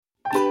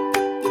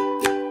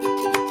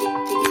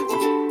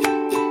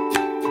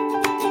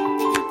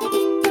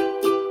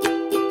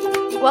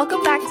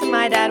Welcome back to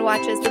My Dad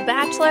Watches The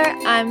Bachelor.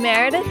 I'm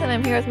Meredith, and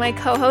I'm here with my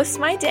co-host,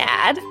 my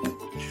dad.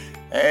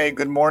 Hey,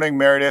 good morning,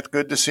 Meredith.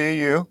 Good to see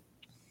you.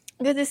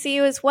 Good to see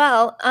you as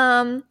well.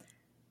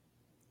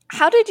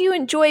 How did you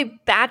enjoy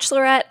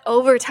Bachelorette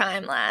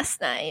overtime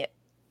last night?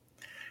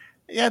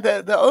 Yeah,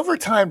 the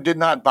overtime did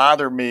not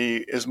bother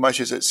me as much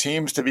as it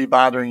seems to be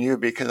bothering you,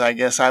 because I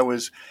guess I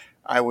was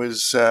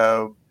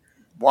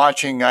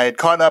watching. I had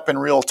caught up in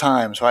real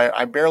time, so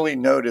I barely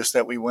noticed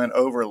that we went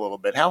over a little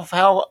bit. How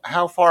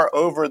far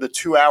over the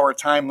 2-hour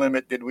time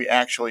limit did we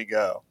actually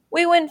go?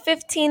 We went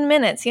 15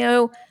 minutes.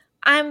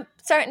 I'm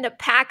starting to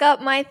pack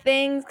up my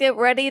things, get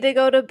ready to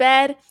go to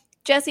bed.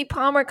 Jesse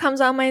Palmer comes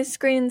on my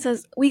screen and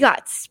says, "We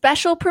got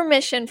special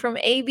permission from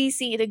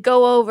ABC to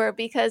go over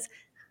because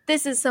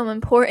this is some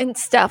important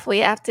stuff we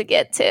have to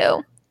get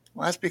to."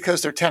 Well, that's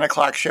because their 10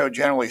 o'clock show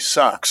generally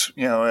sucks,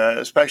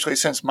 especially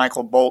since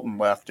Michael Bolton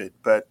left it.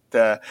 But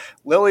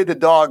Lily the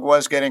dog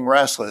was getting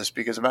restless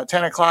because about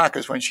 10 o'clock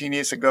is when she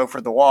needs to go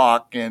for the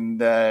walk,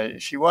 and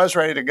she was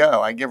ready to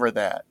go. I give her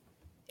that.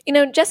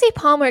 Jesse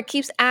Palmer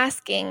keeps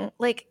asking,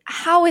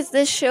 how is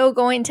this show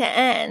going to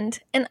end?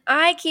 And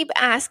I keep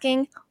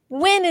asking,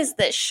 when is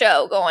this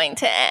show going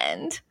to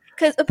end?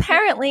 Because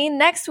apparently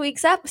next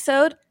week's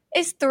episode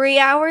is 3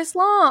 hours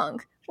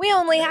long. We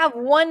only have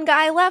one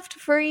guy left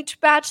for each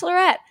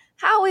Bachelorette.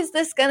 How is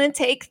this going to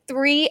take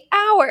 3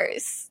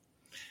 hours?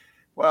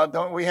 Well,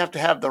 don't we have to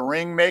have the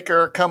ring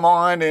maker come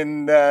on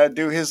and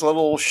do his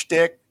little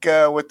shtick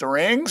with the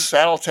rings?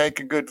 That'll take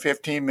a good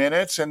 15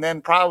 minutes. And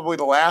then probably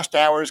the last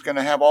hour is going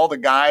to have all the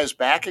guys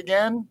back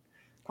again?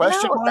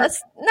 Question mark?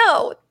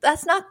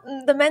 That's not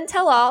the men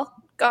tell all.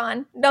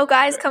 Gone. No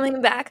guys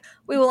coming back.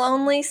 We will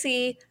only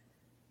see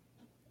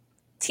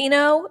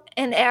Tino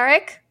and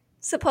Eric,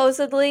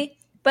 supposedly.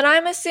 But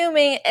I'm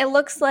assuming it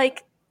looks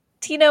like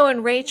Tino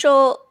and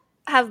Rachel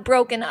have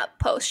broken up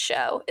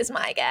post-show, is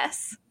my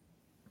guess.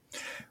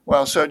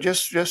 Well, so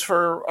just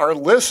for our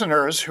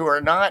listeners who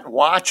are not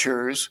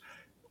watchers,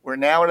 we're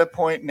now at a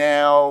point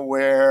now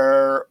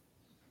where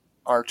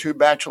our two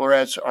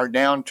bachelorettes are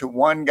down to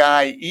one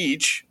guy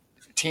each.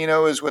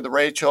 Tino is with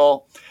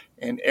Rachel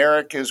and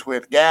Eric is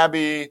with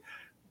Gabby,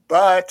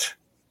 but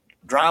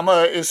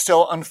drama is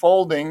still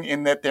unfolding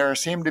in that there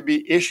seem to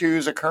be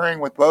issues occurring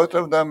with both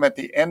of them. At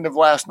the end of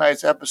last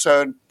night's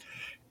episode,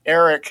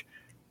 Eric,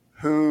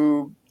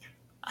 there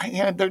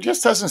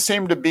just doesn't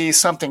seem to be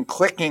something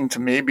clicking to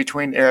me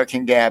between Eric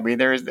and Gabby.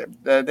 They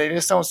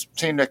just don't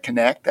seem to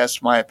connect.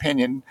 That's my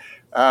opinion.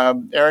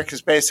 Eric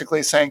is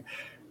basically saying,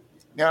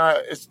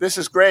 this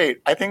is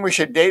great. I think we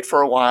should date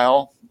for a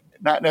while,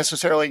 not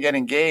necessarily get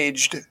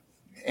engaged,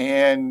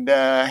 and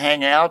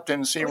hang out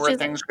and see where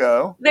things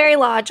go. Very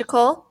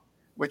logical.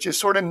 Which is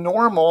sort of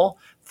normal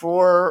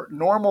for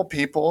normal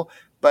people.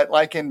 But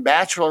like in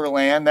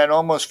Bachelorland, that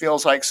almost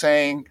feels like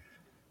saying,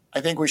 I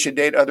think we should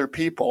date other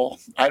people.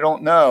 I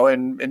don't know.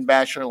 In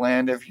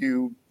Bachelorland, if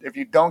you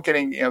don't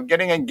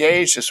getting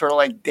engaged is sort of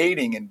like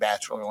dating in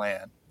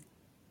Bachelorland.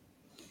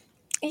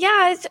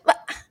 Yeah,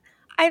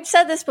 I've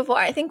said this before.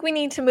 I think we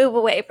need to move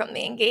away from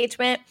the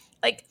engagement.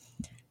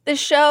 The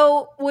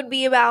show would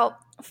be about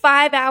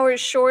 5 hours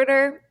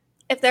shorter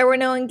if there were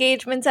no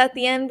engagements at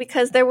the end,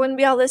 because there wouldn't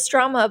be all this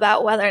drama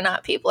about whether or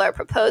not people are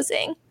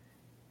proposing.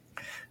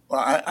 Well,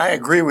 I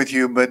agree with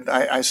you, but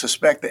I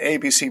suspect the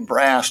ABC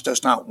brass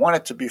does not want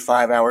it to be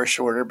 5 hours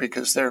shorter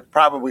because they're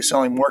probably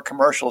selling more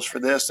commercials for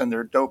this than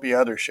their dopey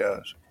other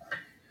shows.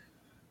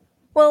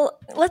 Well,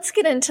 let's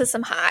get into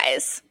some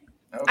highs.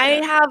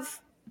 Okay. I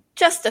have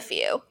just a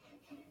few.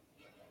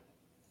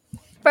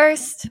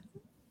 First,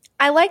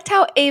 I liked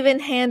how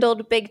Aven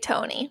handled Big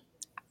Tony.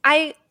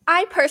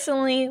 I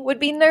personally would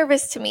be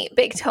nervous to meet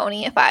Big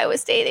Tony if I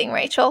was dating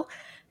Rachel,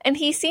 and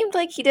he seemed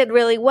like he did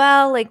really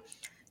well,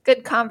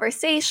 good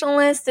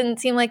conversationalist, didn't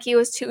seem like he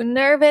was too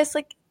nervous.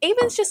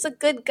 Aven's just a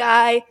good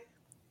guy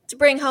to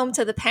bring home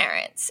to the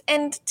parents.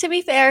 And to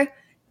be fair,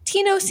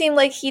 Tino seemed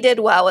like he did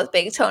well with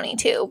Big Tony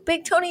too.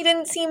 Big Tony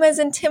didn't seem as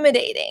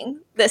intimidating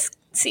this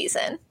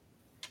season.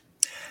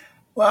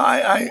 Well,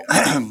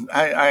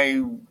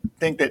 I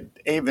think that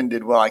Aven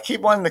did well. I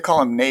keep wanting to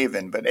call him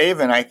Naven, but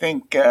Aven, I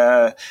think,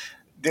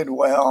 did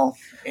well.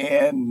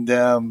 And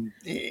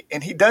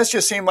he does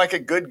just seem like a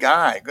good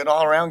guy, good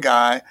all-around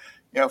guy.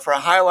 For a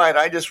highlight,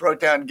 I just wrote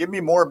down, give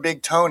me more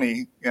Big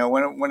Tony.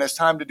 When it's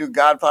time to do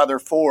Godfather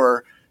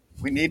 4,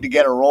 we need to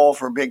get a role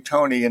for Big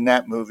Tony in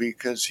that movie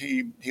because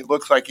he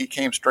looks like he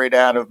came straight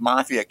out of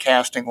Mafia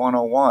Casting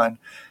 101.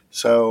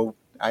 So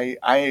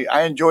I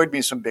enjoyed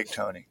me some Big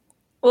Tony.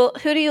 Well,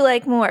 who do you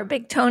like more,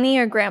 Big Tony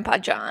or Grandpa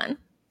John?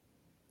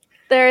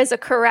 There is a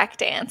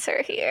correct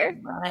answer here.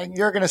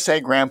 You're going to say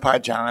Grandpa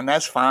John.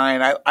 That's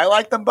fine. I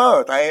like them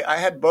both. I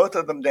had both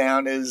of them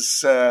down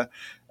as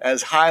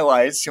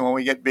highlights. When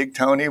we get Big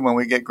Tony, when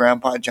we get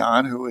Grandpa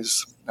John, who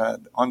is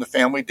on the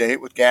family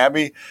date with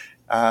Gabby,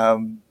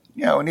 and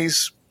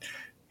he's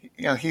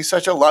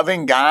such a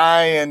loving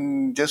guy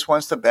and just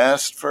wants the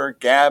best for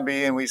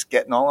Gabby, and he's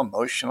getting all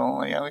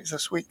emotional. He's a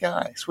sweet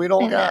guy, sweet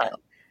old guy.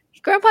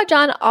 Grandpa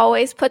John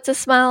always puts a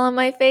smile on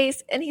my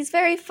face, and he's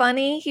very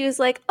funny. He was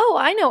like, "Oh,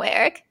 I know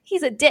Eric.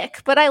 He's a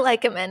dick, but I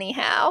like him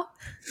anyhow."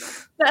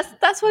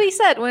 That's what he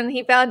said when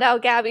he found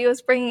out Gabby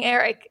was bringing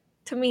Eric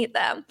to meet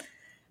them.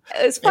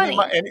 It was And he funny.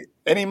 might,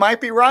 and he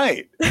might be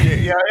right.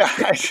 Yeah,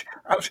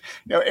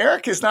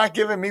 Eric is not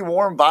giving me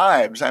warm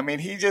vibes. I mean,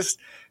 he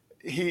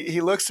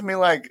looks to me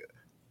like,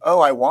 oh,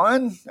 I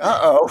won.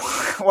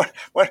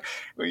 What?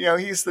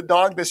 He's the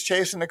dog that's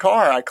chasing the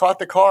car. I caught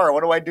the car.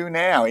 What do I do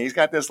now? He's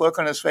got this look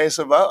on his face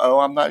of,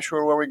 I'm not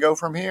sure where we go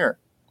from here.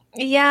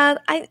 Yeah,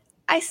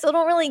 I still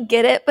don't really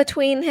get it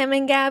between him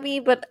and Gabby,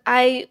 but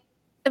I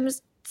am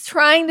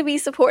trying to be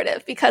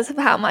supportive because of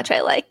how much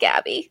I like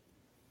Gabby.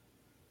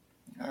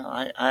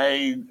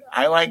 I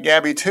like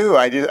Gabby too.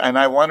 I do, and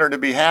I want her to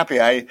be happy.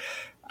 I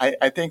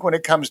think when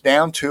it comes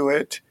down to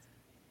it,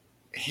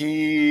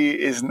 he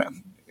is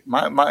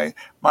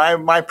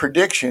my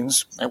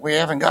predictions. And we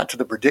haven't got to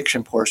the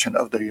prediction portion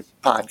of the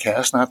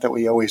podcast. Not that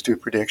we always do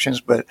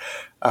predictions, but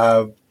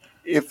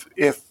if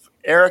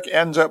Eric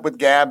ends up with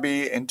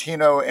Gabby and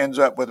Tino ends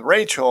up with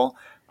Rachel,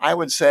 I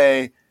would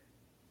say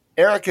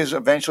Eric is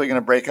eventually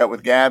going to break up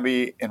with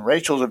Gabby, and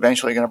Rachel's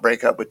eventually going to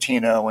break up with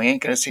Tino. We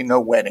ain't going to see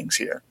no weddings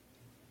here.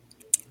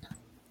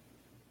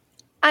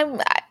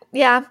 I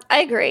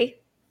agree.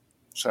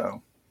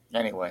 So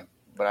anyway,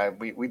 but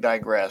we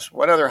digress.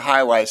 What other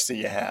highlights do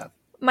you have?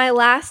 My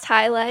last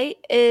highlight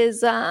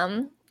is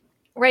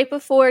right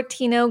before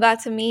Tino got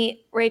to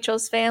meet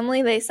Rachel's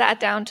family. They sat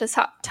down to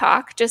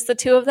talk, just the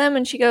two of them,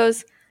 and she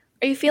goes,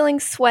 "Are you feeling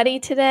sweaty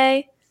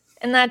today?"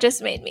 And that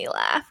just made me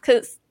laugh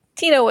because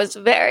Tino was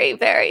very,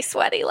 very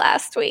sweaty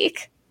last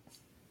week.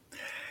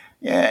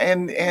 Yeah,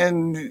 and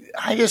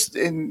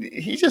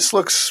he just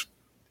looks.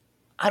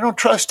 I don't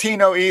trust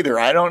Tino either.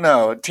 I don't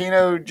know.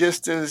 Tino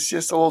just is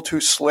just a little too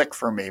slick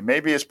for me.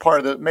 Maybe it's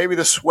maybe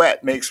the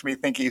sweat makes me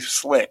think he's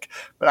slick,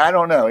 but I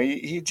don't know.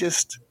 He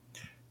just,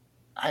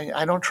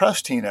 I don't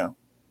trust Tino.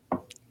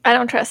 I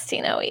don't trust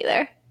Tino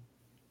either.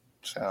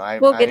 So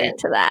we'll get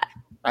into that.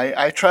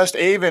 I trust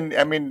Avon.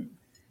 I mean,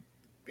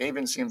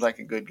 Avon seems like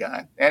a good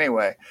guy.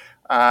 Anyway,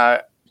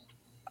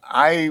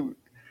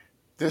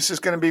 this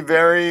is going to be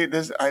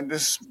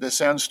this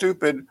sounds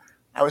stupid.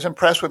 I was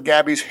impressed with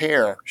Gabby's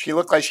hair. She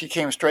looked like she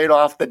came straight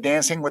off the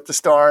Dancing with the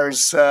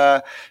Stars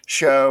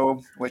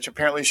show, which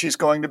apparently she's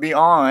going to be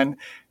on.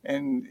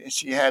 And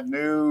she had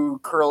new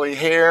curly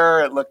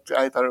hair.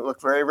 I thought it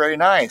looked very, very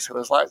nice. It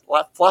was a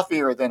lot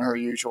fluffier than her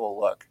usual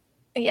look.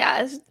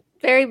 Yeah, it's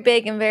very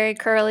big and very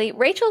curly.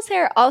 Rachel's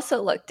hair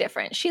also looked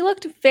different. She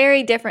looked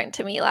very different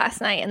to me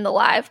last night in the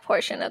live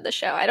portion of the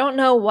show. I don't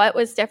know what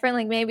was different.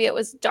 Like maybe it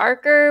was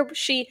darker.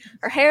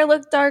 Her hair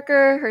looked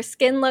darker. Her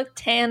skin looked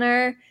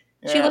tanner.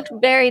 Yeah. She looked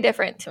very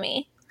different to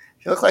me.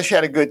 She looked like she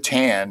had a good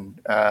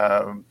tan.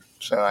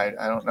 So I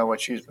don't know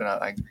what she's been.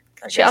 I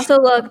she also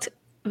looked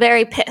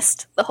very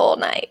pissed the whole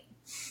night.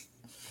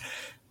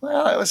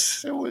 Well, it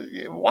was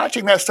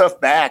watching that stuff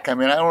back. I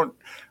mean, I don't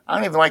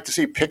even like to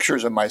see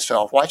pictures of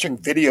myself. Watching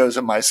videos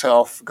of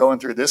myself going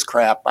through this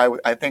crap,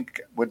 I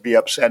think would be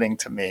upsetting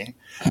to me.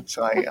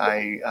 So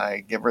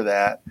I give her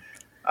that.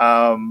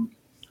 And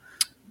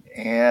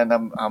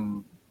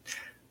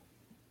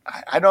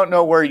I don't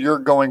know where you're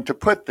going to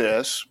put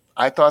this.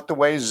 I thought the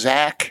way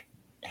Zach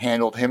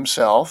handled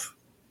himself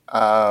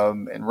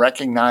and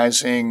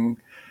recognizing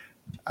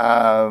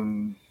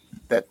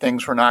that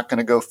things were not going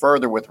to go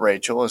further with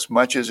Rachel, as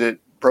much as it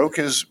broke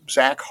his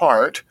Zach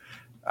heart.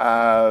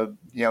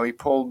 He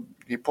pulled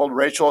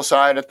Rachel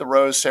aside at the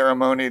rose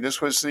ceremony.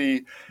 This was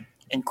the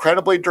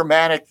incredibly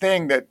dramatic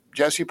thing that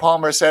Jesse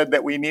Palmer said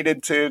that we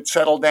needed to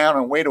settle down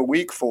and wait a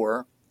week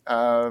for.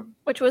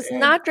 Which was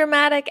not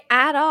dramatic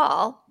at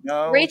all.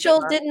 No,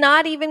 Rachel did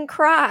not even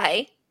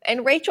cry,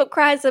 and Rachel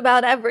cries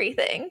about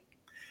everything.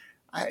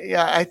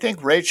 I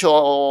think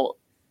Rachel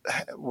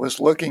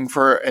was looking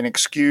for an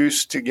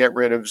excuse to get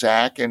rid of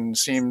Zach and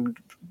seemed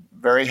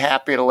very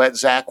happy to let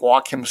Zach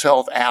walk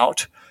himself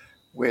out,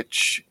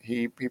 which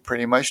he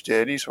pretty much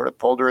did. He sort of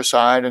pulled her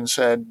aside and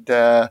said,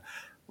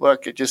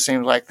 look, it just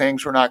seems like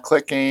things were not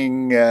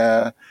clicking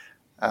when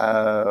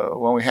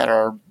we had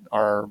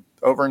our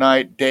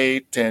overnight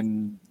date,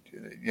 and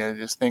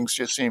things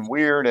just seem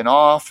weird and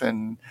off,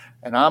 and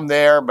I'm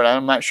there, but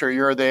I'm not sure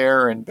you're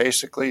there. And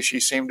basically she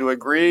seemed to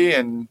agree,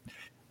 and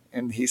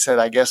he said,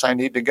 I guess I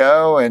need to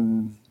go.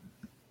 And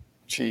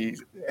she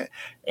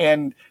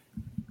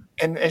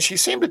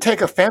seemed to take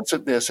offense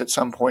at this at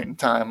some point in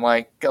time,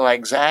 like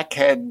Zach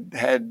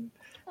had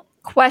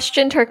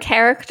questioned her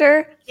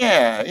character.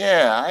 Yeah.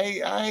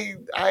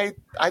 I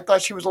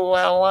thought she was a little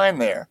out of line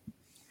there.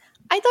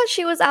 I thought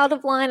she was out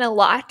of line a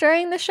lot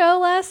during the show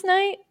last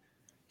night.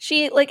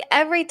 She,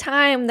 every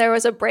time there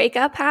was a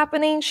breakup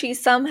happening, she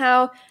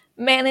somehow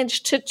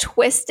managed to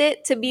twist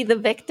it to be the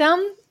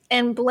victim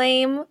and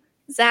blame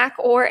Zach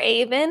or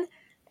Avon.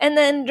 And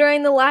then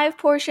during the live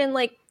portion,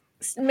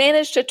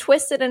 managed to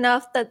twist it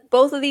enough that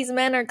both of these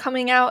men are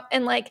coming out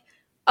and,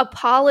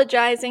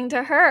 apologizing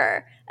to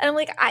her. And I'm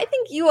like, I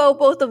think you owe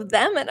both of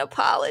them an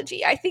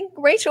apology. I think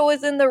Rachel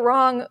was in the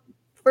wrong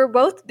for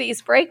both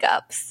these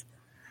breakups.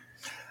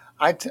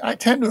 I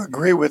tend to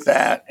agree with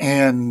that,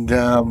 and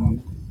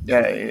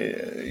yeah,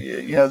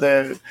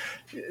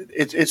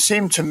 it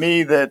seemed to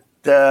me that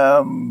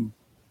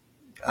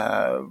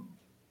uh,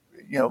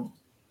 you know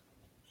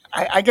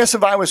I guess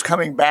if I was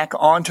coming back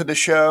onto the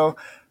show,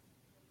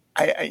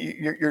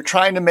 you're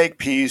trying to make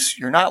peace.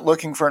 You're not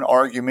looking for an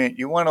argument.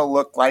 You want to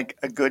look like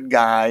a good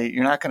guy.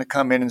 You're not going to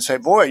come in and say,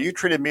 "Boy, you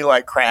treated me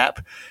like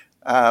crap."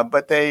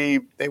 But they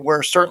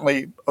were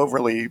certainly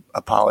overly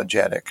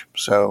apologetic.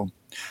 So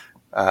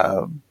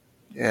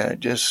yeah,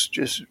 just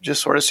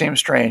sort of seems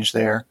strange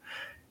there.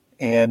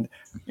 And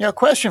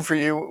question for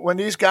you: when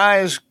these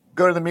guys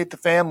go to the Meet the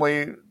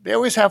Family, they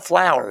always have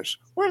flowers.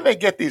 Where do they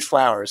get these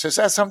flowers? Is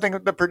that something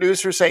that the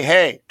producers say,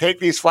 "Hey, take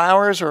these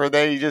flowers," or are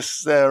they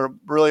just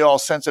really all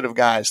sensitive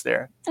guys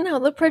there? No,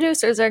 the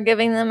producers are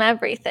giving them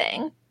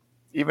everything.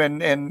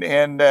 Even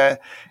and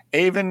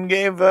Avon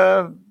gave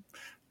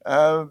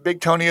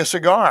Big Tony a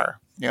cigar.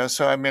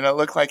 So I mean, it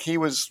looked like he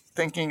was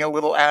thinking a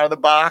little out of the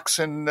box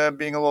and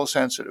being a little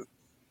sensitive.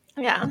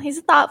 Yeah, he's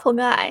a thoughtful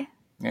guy.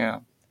 Yeah.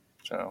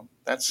 So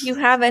that's. You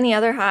have any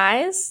other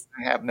highs?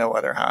 I have no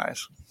other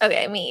highs.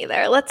 Okay, me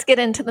either. Let's get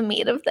into the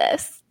meat of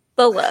this,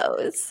 the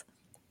lows.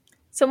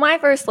 So my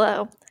first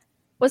low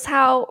was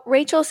how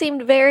Rachel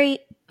seemed very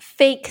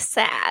fake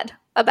sad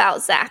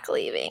about Zach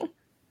leaving.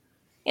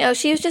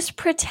 She was just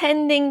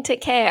pretending to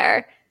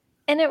care.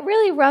 And it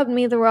really rubbed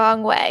me the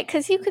wrong way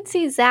because you could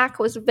see Zach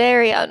was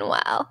very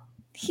unwell.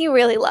 He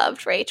really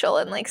loved Rachel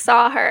and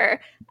saw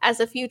her as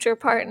a future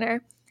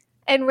partner.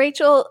 And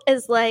Rachel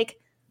is like,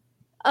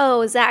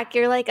 "Oh, Zach,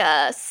 you're like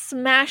a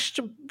smashed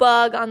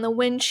bug on the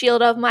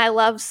windshield of my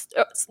love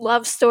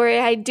story.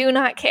 I do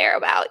not care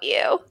about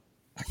you."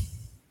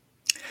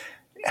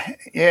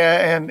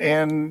 Yeah,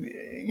 and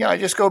I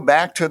just go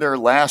back to their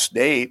last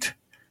date.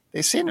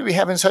 They seemed to be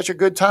having such a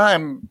good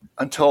time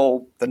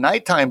until the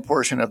nighttime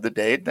portion of the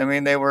date. I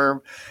mean, they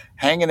were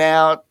hanging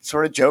out,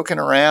 sort of joking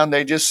around.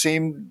 They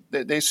seemed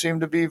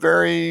to be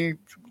very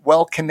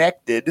well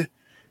connected,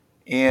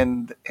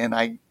 and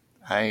I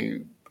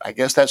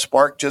guess that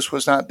spark just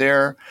was not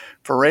there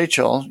for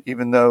Rachel,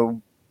 even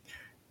though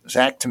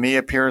Zach to me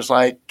appears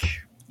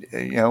like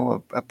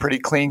a pretty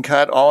clean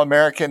cut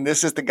All-American.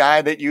 This is the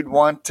guy that you'd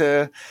want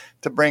to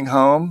bring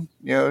home,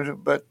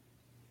 but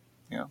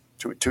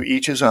to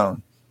each his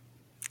own.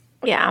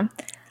 Yeah.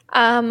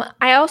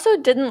 I also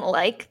didn't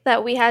like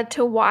that we had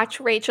to watch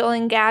Rachel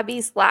and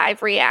Gabby's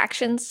live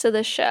reactions to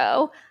the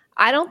show.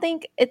 I don't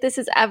think this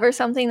is ever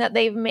something that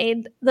they've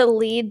made the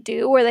lead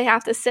do, where they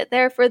have to sit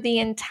there for the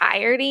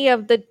entirety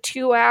of the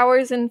 2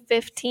 hours and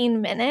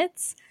 15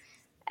 minutes.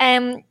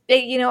 And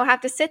they,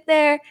 have to sit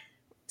there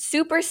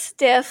super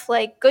stiff,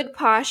 good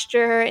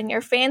posture in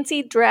your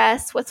fancy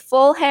dress with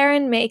full hair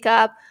and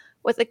makeup,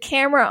 with a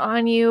camera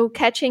on you,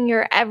 catching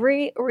your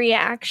every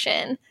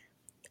reaction.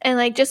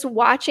 And just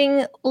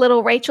watching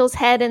little Rachel's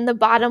head in the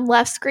bottom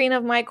left screen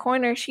of my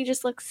corner, she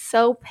just looked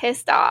so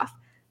pissed off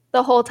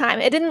the whole time.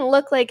 It didn't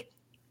look like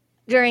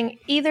during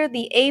either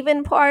the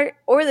Avon part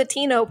or the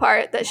Tino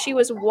part that she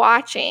was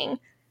watching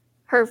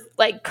her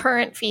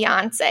current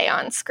fiance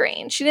on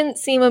screen. She didn't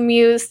seem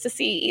amused to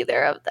see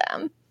either of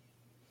them.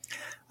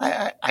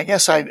 I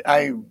guess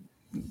I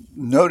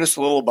noticed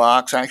a little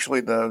box. Actually,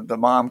 the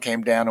mom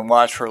came down and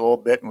watched for a little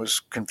bit and was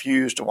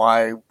confused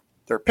why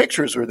their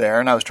pictures were there.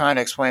 And I was trying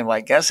to explain,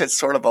 I guess it's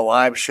sort of a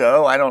live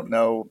show. I don't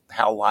know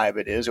how live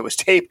it is. It was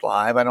taped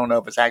live. I don't know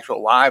if it's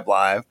actual live.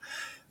 But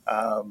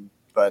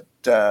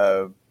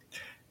it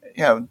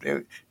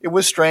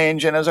was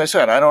strange. And as I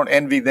said, I don't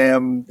envy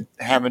them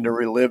having to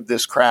relive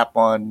this crap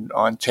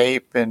on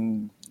tape.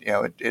 And,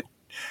 it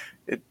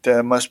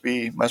must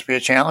be a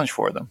challenge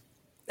for them.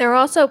 There were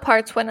also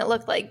parts when it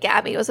looked like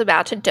Gabby was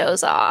about to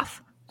doze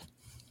off.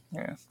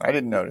 Yeah, I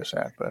didn't notice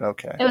that, but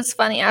okay. It was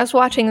funny. I was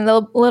watching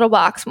the little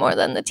box more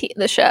than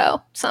the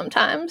show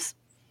sometimes.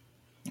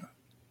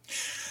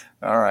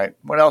 All right.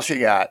 What else you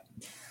got?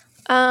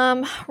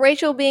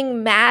 Rachel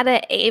being mad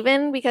at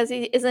Avon because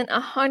he isn't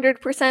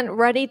 100%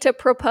 ready to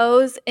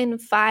propose in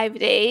 5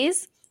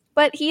 days,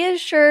 but he is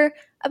sure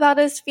about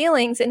his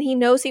feelings and he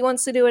knows he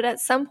wants to do it at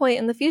some point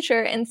in the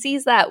future and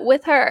sees that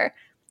with her,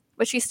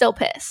 but she's still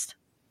pissed.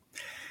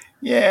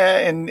 Yeah,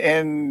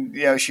 and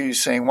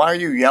she's saying, "Why are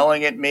you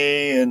yelling at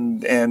me?"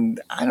 And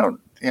I don't,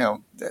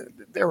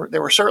 they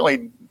were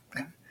certainly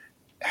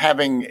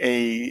having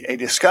a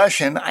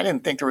discussion. I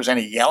didn't think there was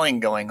any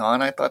yelling going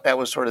on. I thought that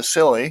was sort of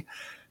silly.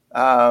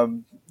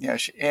 And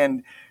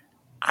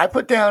I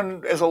put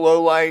down as a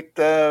low light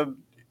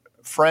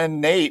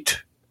friend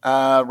Nate,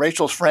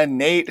 Rachel's friend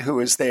Nate, who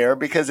was there,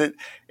 because it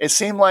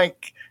seemed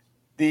like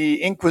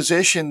the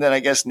Inquisition that I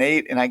guess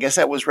Nate, and I guess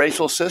that was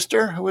Rachel's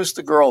sister, who was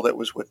the girl that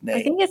was with Nate.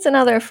 I think it's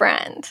another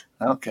friend.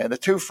 Okay, the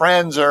two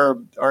friends are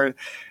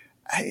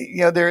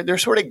they're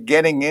sort of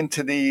getting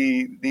into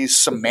these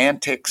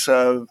semantics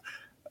of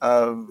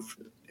are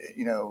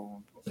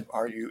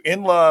you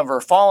in love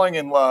or falling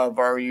in love?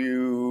 Are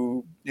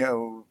you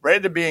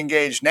ready to be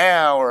engaged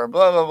now or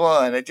blah blah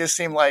blah? And it just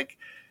seemed like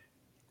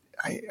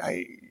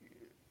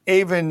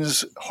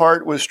Avon's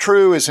heart was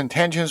true, his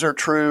intentions are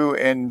true,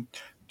 and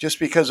just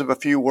because of a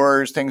few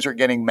words, things are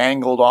getting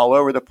mangled all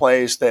over the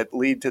place that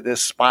lead to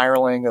this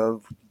spiraling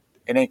of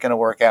it ain't going to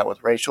work out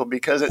with Rachel,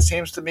 because it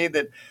seems to me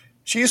that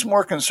she's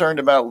more concerned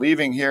about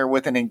leaving here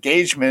with an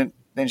engagement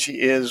than she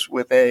is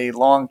with a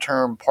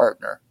long-term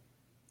partner.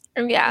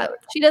 Yeah,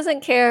 she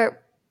doesn't care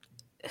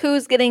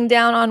who's getting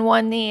down on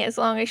one knee as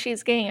long as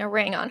she's getting a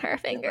ring on her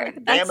finger.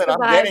 Damn it,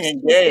 I'm getting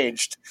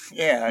engaged.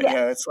 Yeah,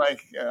 it's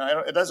like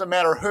it doesn't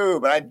matter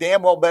who, but I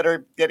damn well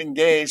better get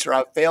engaged or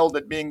I've failed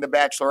at being the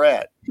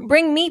Bachelorette.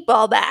 Bring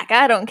Meatball back.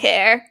 I don't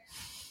care.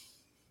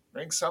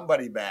 Bring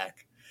somebody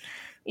back.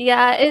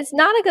 Yeah, it's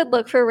not a good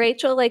look for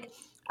Rachel. Like,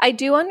 I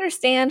do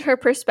understand her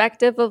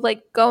perspective of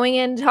like going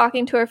in,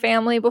 talking to her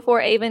family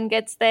before Aven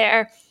gets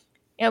there,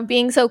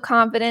 being so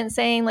confident,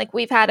 saying like,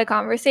 we've had a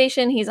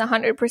conversation, he's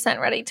 100%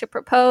 ready to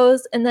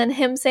propose, and then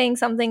him saying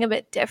something a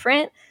bit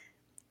different.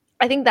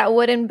 I think that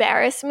would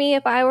embarrass me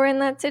if I were in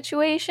that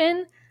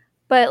situation.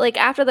 But like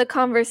after the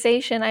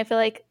conversation, I feel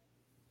like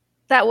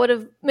that would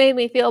have made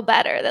me feel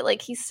better that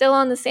like he's still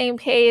on the same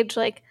page,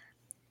 like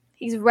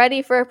he's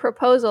ready for a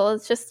proposal.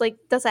 It's just like,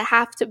 does it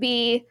have to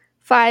be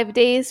 5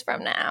 days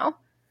from now?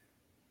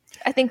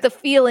 I think the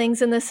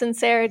feelings and the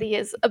sincerity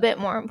is a bit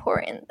more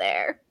important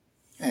there.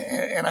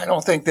 And I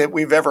don't think that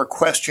we've ever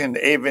questioned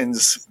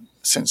Aven's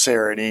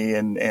sincerity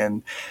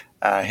and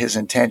his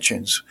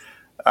intentions.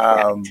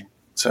 So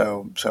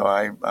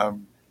I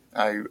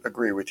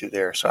agree with you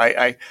there. So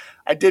I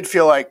did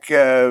feel like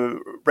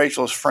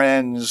Rachel's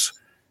friends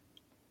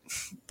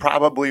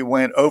probably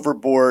went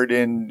overboard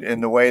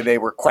in the way they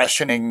were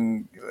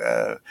questioning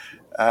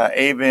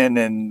Aven,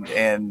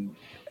 and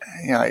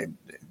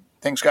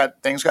things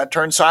got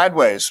turned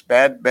sideways.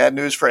 Bad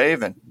news for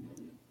Aven.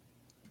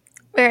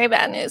 Very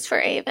bad news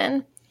for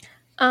Aven.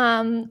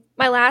 My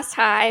last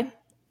high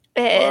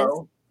is...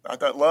 Low. I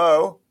thought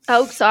low.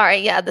 Oh, sorry.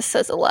 Yeah, this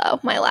says a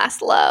low. My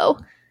last low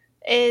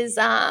is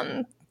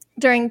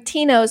during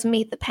Tino's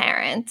Meet the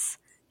Parents.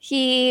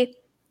 The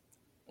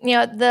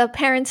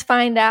parents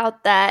find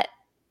out that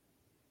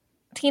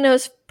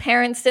Tino's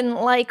parents didn't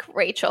like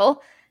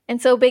Rachel.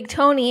 And so Big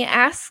Tony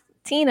asks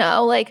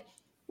Tino, like,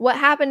 what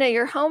happened at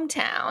your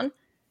hometown?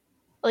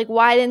 Like,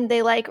 why didn't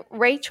they like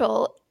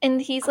Rachel?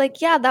 And he's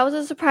like, yeah, that was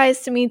a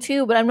surprise to me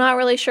too, but I'm not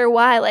really sure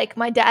why. Like,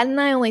 my dad and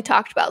I only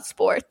talked about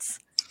sports.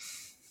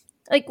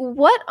 Like,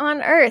 what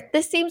on earth?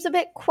 This seems a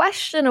bit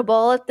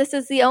questionable if this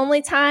is the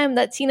only time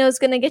that Tino's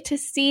going to get to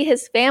see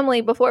his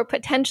family before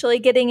potentially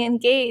getting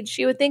engaged.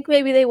 You would think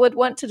maybe they would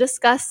want to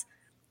discuss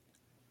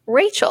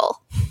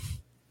Rachel.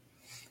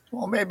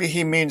 Well, maybe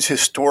he means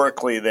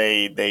historically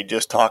they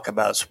just talk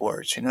about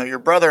sports. Your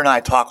brother and I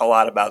talk a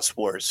lot about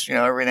sports.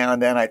 Every now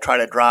and then I try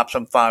to drop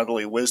some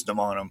fatherly wisdom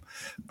on him.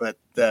 But,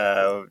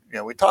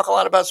 we talk a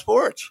lot about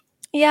sports.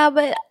 Yeah,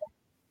 but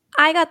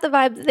I got the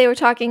vibe that they were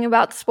talking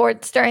about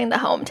sports during the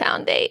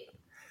hometown date.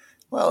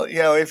 Well,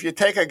 if you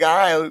take a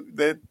guy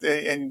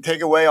and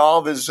take away all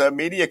of his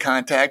media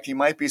contact, he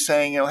might be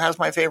saying, how's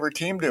my favorite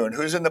team doing?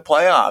 Who's in the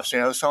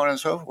playoffs? So on and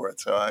so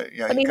forth. So,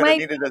 he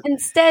might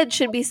instead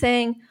should be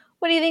saying,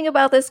 what do you think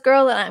about this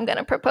girl that I'm going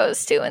to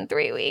propose to in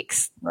 3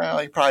 weeks? Well,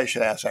 he probably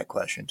should ask that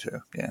question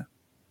too. Yeah.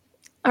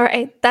 All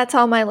right. That's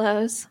all my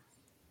lows.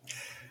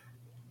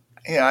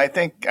 Yeah, I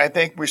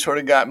think we sort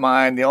of got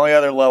mine. The only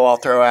other low I'll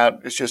throw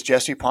out is just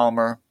Jesse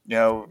Palmer,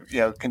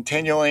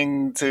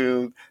 continuing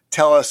to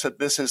tell us that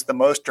this is the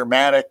most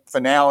dramatic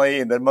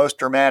finale and the most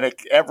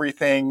dramatic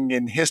everything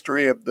in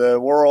history of the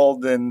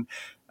world. And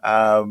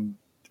I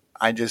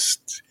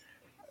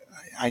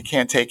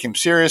can't take him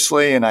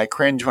seriously, and I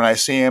cringe when I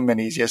see him, and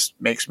he just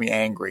makes me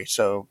angry.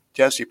 So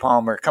Jesse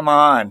Palmer, come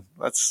on,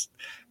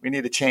 we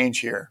need a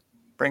change here.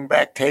 Bring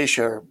back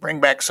Tayshia, bring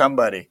back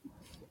somebody.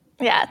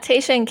 Yeah,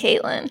 Tayshia and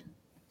Kaitlyn.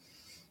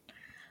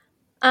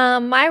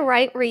 My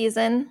right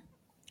reason,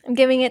 I'm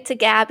giving it to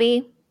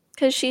Gabby,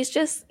 because she's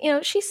just,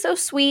 she's so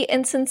sweet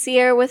and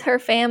sincere with her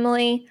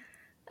family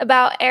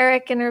about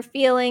Eric and her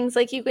feelings.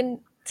 Like, you can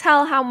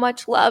tell how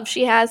much love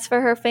she has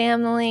for her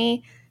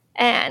family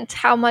and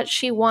how much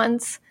she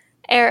wants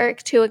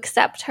Eric to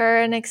accept her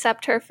and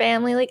accept her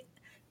family. Like,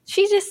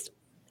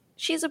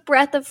 she's a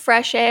breath of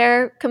fresh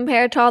air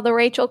compared to all the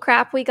Rachel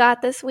crap we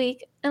got this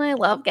week. And I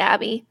love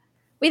Gabby.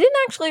 We didn't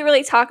actually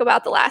really talk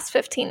about the last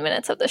 15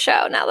 minutes of the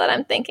show, now that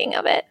I'm thinking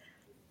of it.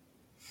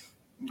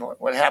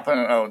 What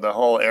happened? Oh, the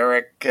whole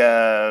Eric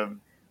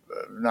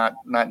not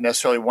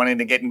necessarily wanting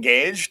to get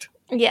engaged?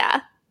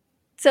 Yeah.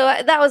 So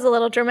that was a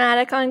little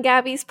dramatic on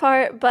Gabby's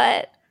part,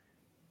 but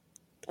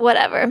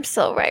whatever. I'm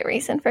still right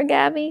reason for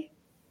Gabby.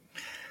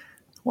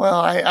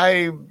 Well,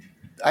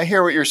 I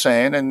hear what you're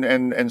saying,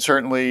 and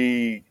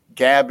certainly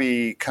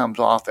Gabby comes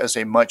off as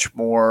a much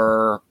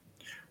more...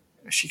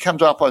 She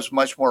comes off as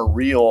much more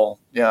real.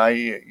 We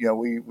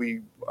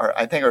are.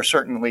 I think are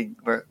certainly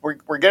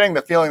we're getting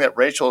the feeling that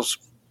Rachel's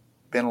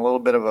been a little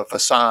bit of a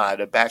facade,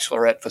 a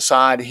bachelorette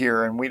facade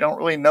here, and we don't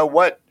really know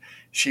what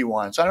she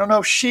wants. I don't know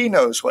if she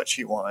knows what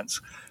she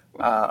wants,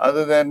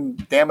 other than,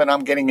 damn it,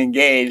 I'm getting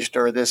engaged,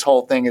 or this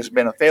whole thing has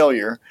been a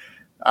failure.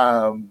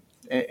 And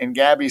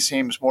Gabby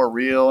seems more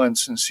real and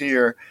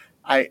sincere.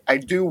 I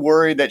do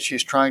worry that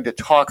she's trying to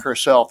talk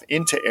herself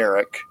into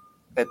Eric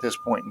at this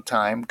point in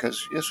time,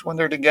 because just when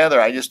they're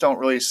together, I just don't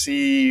really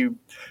see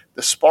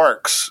the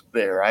sparks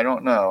there. I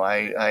don't know.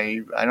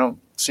 I don't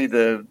see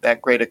that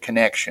great a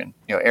connection.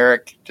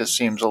 Eric just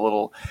seems a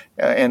little,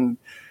 and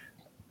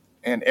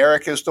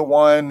Eric is the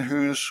one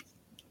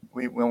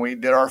when we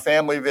did our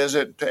family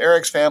visit to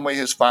Eric's family,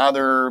 his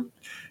father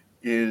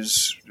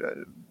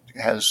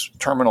has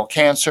terminal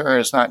cancer,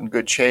 is not in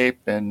good shape,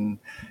 and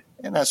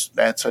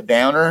that's a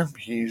downer.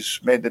 He's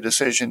made the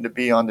decision to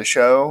be on the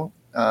show,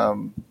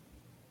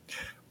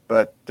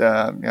 but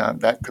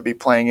that could be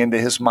playing into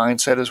his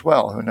mindset as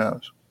well. Who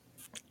knows?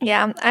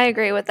 Yeah, I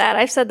agree with that.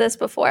 I've said this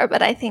before,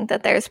 but I think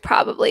that there's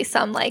probably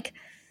some like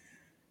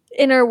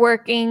inner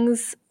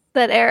workings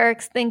that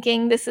Eric's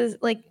thinking. This is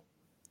like,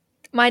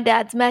 my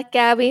dad's met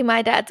Gabby.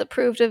 My dad's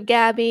approved of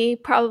Gabby.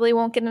 Probably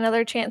won't get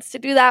another chance to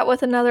do that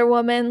with another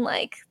woman.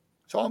 Like,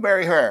 so I'll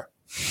marry her.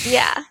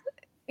 Yeah.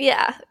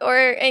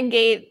 Or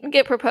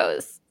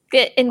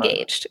get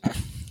engaged.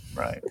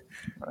 Right.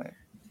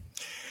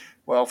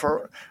 Well,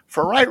 for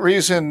right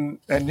reason,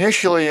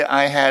 initially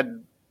I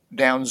had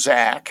down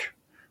Zach,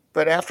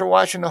 but after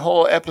watching the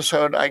whole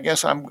episode, I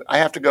guess I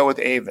have to go with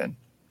Avon,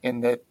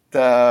 in that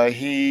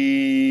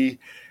he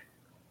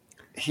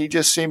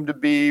just seemed to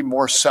be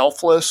more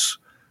selfless,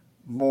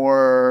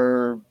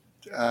 more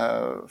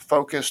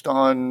focused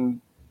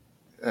on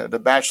the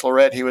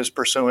bachelorette he was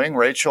pursuing,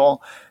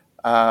 Rachel.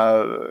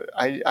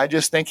 I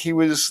just think he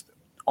was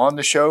on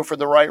the show for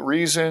the right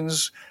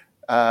reasons,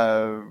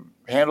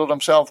 handled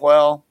himself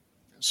well.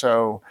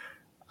 So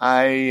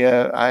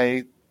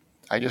I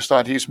just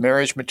thought he's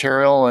marriage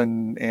material,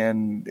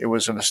 and it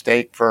was a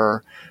mistake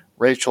for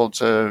Rachel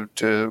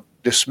to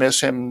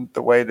dismiss him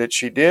the way that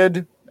she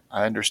did.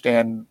 I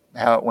understand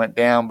how it went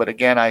down, but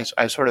again, I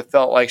sort of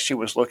felt like she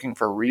was looking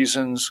for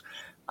reasons.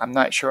 I'm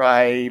not sure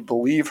I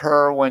believe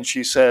her when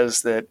she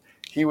says that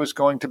he was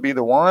going to be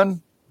the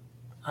one.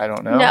 I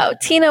don't know. No,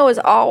 Tina was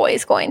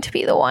always going to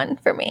be the one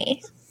for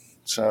me.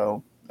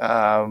 So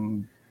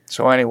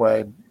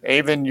anyway,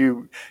 Avon,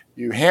 you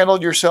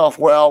handled yourself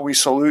well. We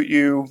salute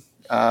you.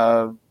 In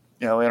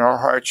our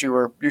hearts,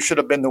 you should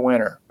have been the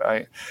winner.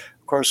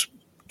 Of course,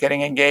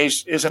 getting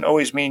engaged isn't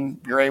always mean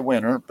you're a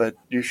winner, but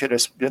you should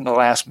have been the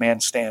last man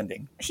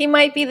standing. He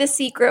might be the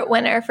secret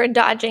winner for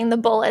dodging the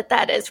bullet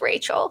that is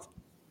Rachel.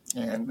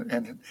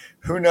 And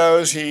who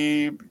knows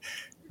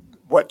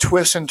what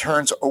twists and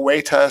turns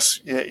await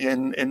us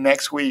in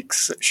next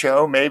week's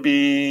show.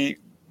 Maybe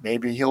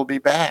he'll be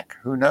back.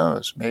 Who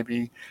knows?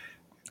 Maybe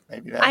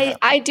that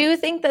I do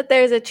think that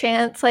there's a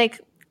chance, like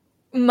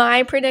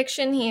my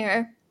prediction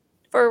here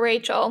for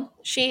Rachel,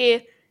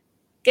 she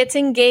gets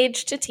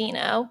engaged to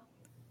Tino,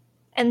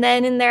 and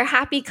then in their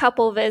happy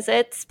couple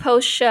visits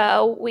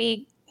post-show,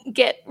 we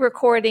get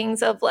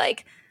recordings of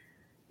like,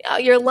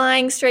 you're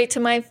lying straight to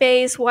my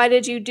face. Why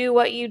did you do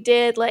what you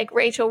did? Like,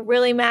 Rachel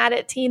really mad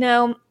at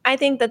Tino. I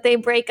think that they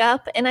break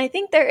up, and I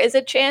think there is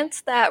a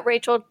chance that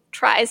Rachel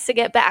tries to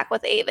get back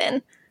with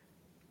Avon.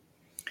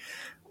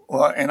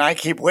 Well, and I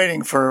keep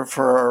waiting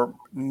for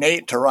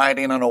Nate to ride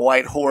in on a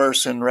white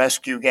horse and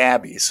rescue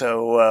Gabby.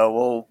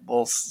 So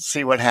we'll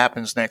see what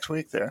happens next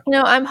week there.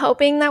 I'm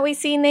hoping that we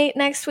see Nate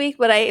next week,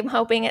 but I'm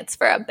hoping it's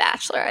for a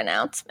Bachelor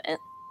announcement.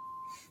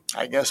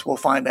 I guess we'll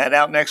find that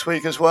out next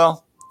week as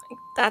well.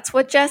 That's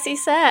what Jesse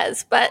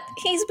says, but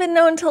he's been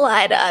known to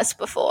lie to us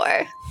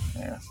before.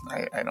 Yeah,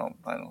 I don't.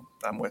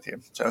 I'm with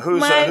you. So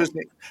who's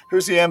the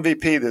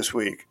MVP this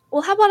week?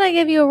 Well, how about I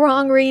give you a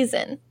wrong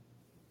reason?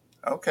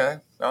 Okay.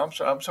 No,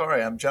 I'm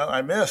sorry.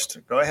 I missed.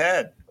 Go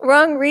ahead.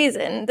 Wrong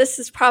reason. This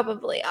is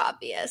probably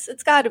obvious.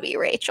 It's got to be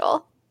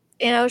Rachel.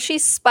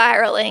 She's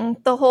spiraling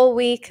the whole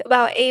week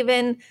about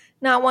Avon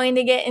not wanting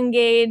to get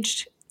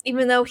engaged,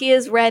 even though he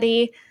is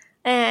ready.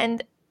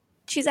 And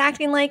she's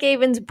acting like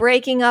Avon's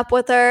breaking up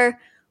with her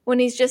when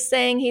he's just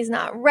saying he's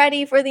not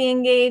ready for the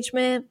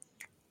engagement.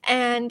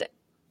 And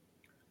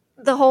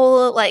the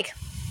whole,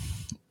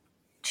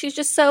 she's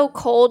just so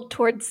cold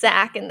towards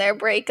Zach and their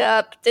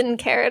breakup, didn't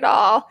care at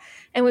all.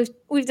 And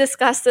we've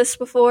discussed this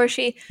before.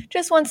 She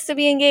just wants to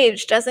be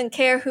engaged, doesn't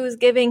care who's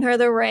giving her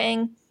the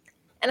ring.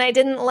 And I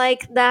didn't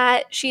like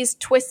that she's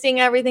twisting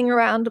everything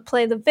around to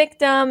play the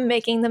victim,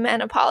 making the men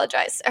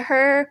apologize to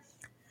her.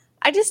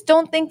 I just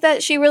don't think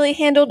that she really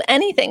handled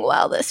anything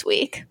well this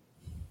week.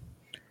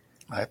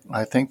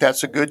 I think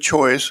that's a good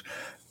choice.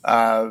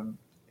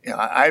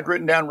 I'd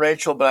written down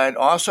Rachel, but I'd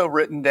also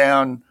written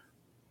down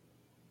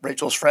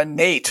Rachel's friend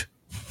Nate.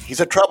 He's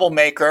a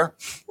troublemaker,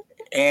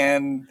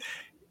 and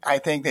I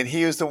think that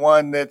he was the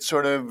one that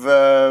sort of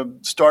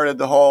started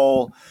the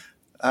whole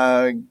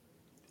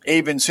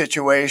Avon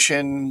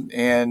situation,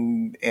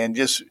 and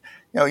just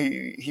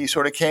he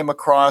sort of came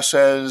across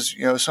as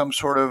some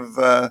sort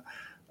of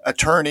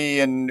attorney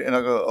in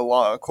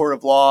a court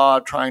of law,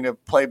 trying to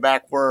play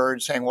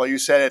backwards, saying, "Well, you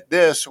said it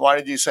this. Why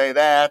did you say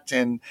that?"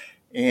 And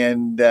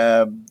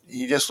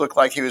he just looked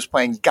like he was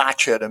playing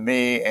gotcha to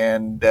me,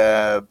 and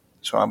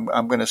so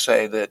I'm going to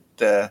say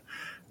that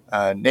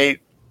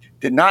Nate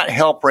did not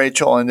help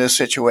Rachel in this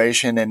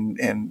situation,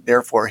 and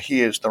therefore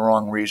he is the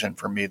wrong reason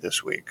for me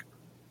this week.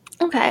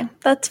 Okay,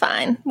 that's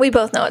fine. We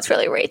both know it's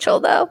really Rachel,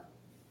 though.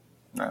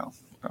 No,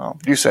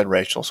 you said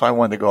Rachel, so I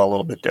wanted to go a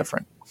little bit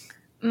different.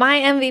 My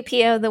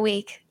MVP of the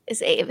week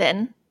is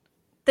Avon.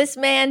 This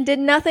man did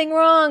nothing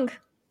wrong.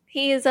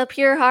 He is a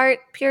pure heart,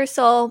 pure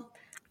soul,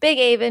 big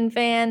Avon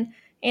fan.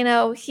 You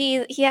know,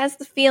 he has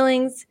the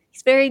feelings.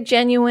 He's very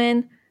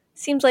genuine.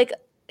 Seems like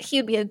he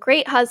would be a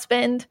great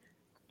husband.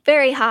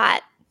 Very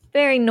hot,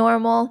 very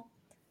normal.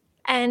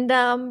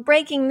 And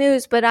breaking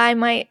news, but I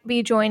might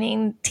be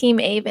joining Team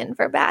Avon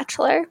for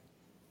Bachelor.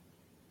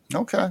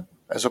 Okay.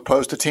 As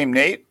opposed to Team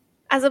Nate?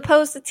 As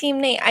opposed to Team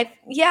Nate.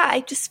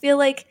 I just feel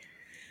like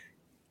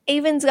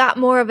Avon's got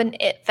more of an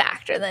it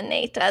factor than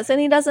Nate does,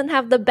 and he doesn't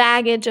have the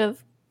baggage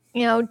of,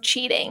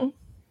 cheating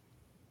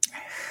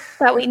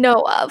that we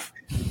know of.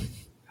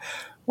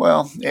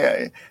 Well,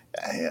 yeah,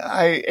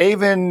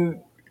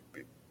 Avon,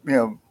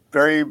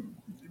 very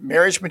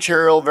marriage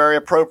material, very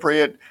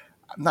appropriate.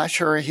 I'm not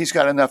sure he's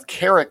got enough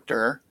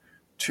character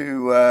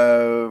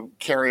to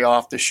carry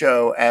off the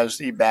show as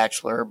the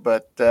Bachelor,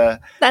 but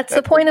that's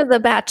the point of the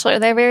Bachelor.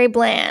 They're very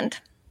bland.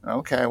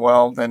 Okay,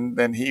 well,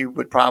 then he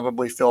would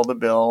probably fill the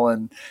bill.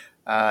 And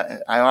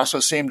I also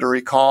seem to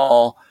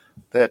recall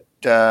that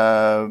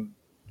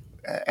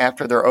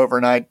after their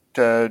overnight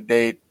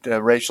date,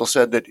 Rachel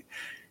said that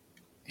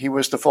he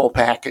was the full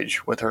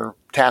package with her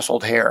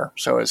tasseled hair.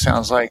 So it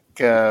sounds like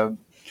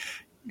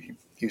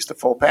he's the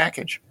full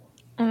package.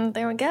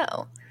 There we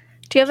go.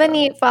 Do you have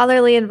any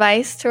fatherly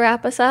advice to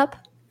wrap us up?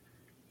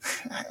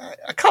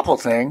 A couple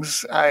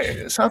things.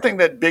 Something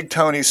that Big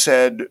Tony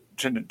said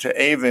to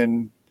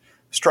Avon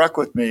struck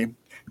with me.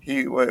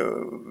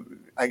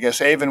 I guess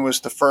Avon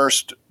was the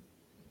first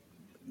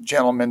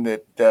gentleman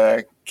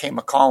that came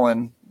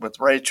a-calling with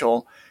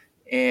Rachel,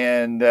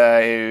 and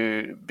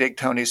Big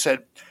Tony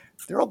said,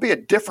 "There will be a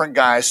different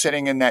guy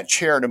sitting in that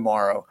chair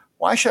tomorrow.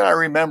 Why should I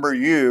remember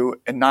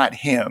you and not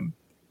him?"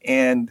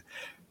 And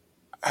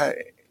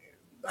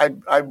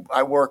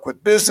I work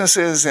with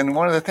businesses, and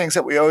one of the things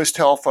that we always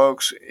tell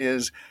folks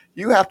is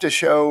you have to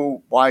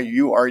show why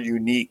you are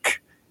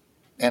unique.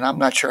 And I'm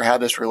not sure how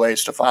this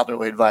relates to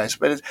fatherly advice,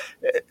 but it's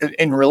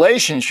in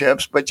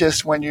relationships, but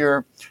just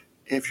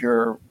if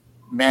you're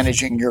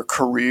managing your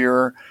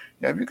career,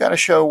 you've got to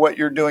show what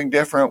you're doing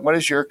different. What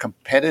is your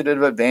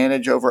competitive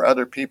advantage over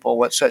other people?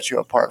 What sets you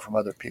apart from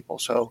other people?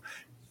 So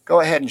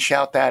go ahead and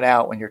shout that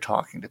out when you're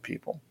talking to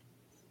people.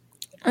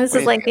 This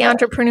is like the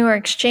Entrepreneur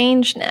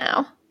Exchange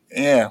now.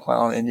 Yeah,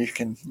 well, and you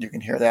can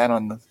hear that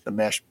on the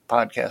Mesh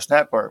Podcast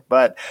Network.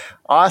 But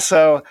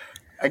also,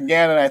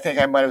 again, and I think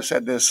I might have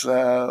said this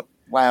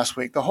last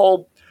week, the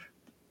whole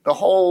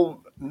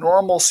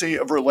normalcy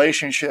of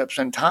relationships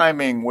and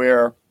timing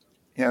where,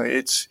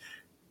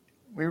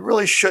 we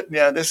really shouldn't.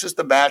 Yeah, this is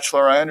the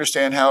Bachelor. I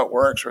understand how it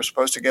works. We're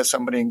supposed to get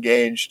somebody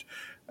engaged.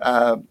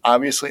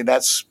 Obviously,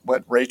 that's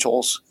what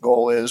Rachel's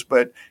goal is.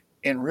 But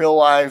in real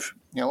life,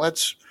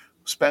 let's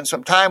spend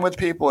some time with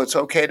people. It's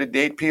okay to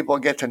date people,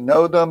 get to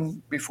know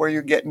them before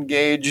you get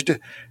engaged.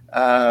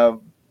 Avon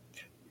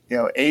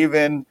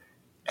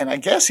and I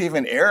guess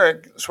even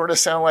Eric sort of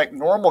sound like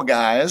normal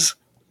guys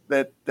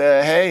that,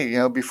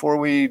 hey, before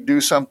we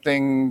do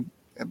something,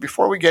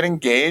 before we get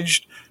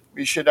engaged,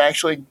 we should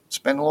actually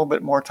spend a little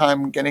bit more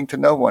time getting to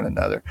know one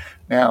another.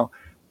 Now,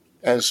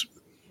 as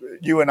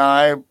you and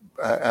I,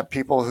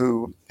 people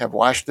who have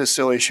watched this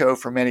silly show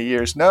for many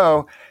years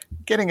know,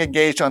 getting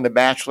engaged on The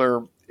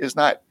Bachelor is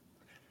not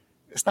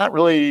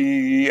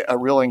really a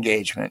real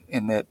engagement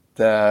in that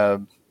a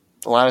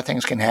lot of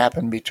things can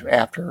happen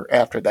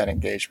after that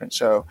engagement.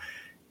 So,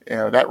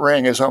 that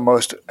ring is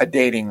almost a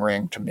dating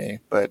ring to me,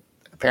 but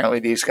apparently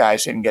these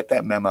guys didn't get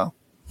that memo.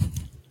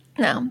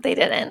 No, they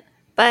didn't.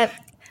 But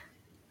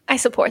I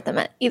support them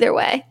either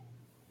way.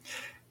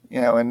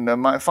 And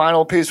my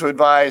final piece of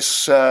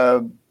advice,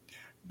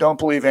 don't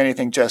believe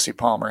anything Jesse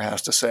Palmer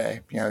has to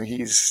say.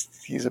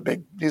 He's a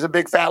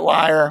big fat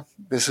liar.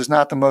 This is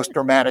not the most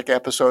dramatic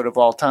episode of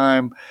all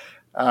time.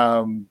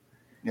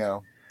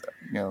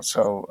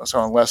 So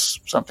unless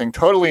something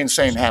totally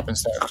insane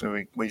happens to us,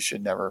 we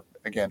should never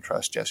again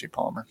trust Jesse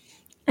Palmer.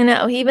 I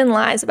know. He even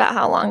lies about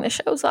how long the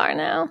shows are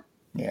now.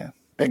 Yeah,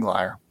 big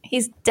liar.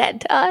 He's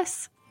dead to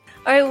us.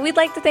 All right, we'd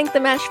like to thank The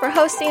Mesh for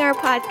hosting our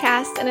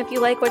podcast. And if you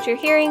like what you're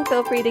hearing,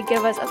 feel free to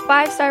give us a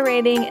 5-star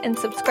rating and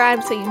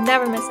subscribe so you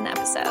never miss an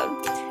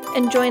episode.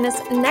 And join us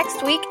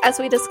next week as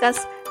we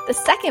discuss the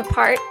second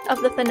part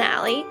of the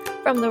finale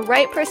from the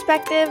right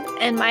perspective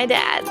and my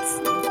dad's.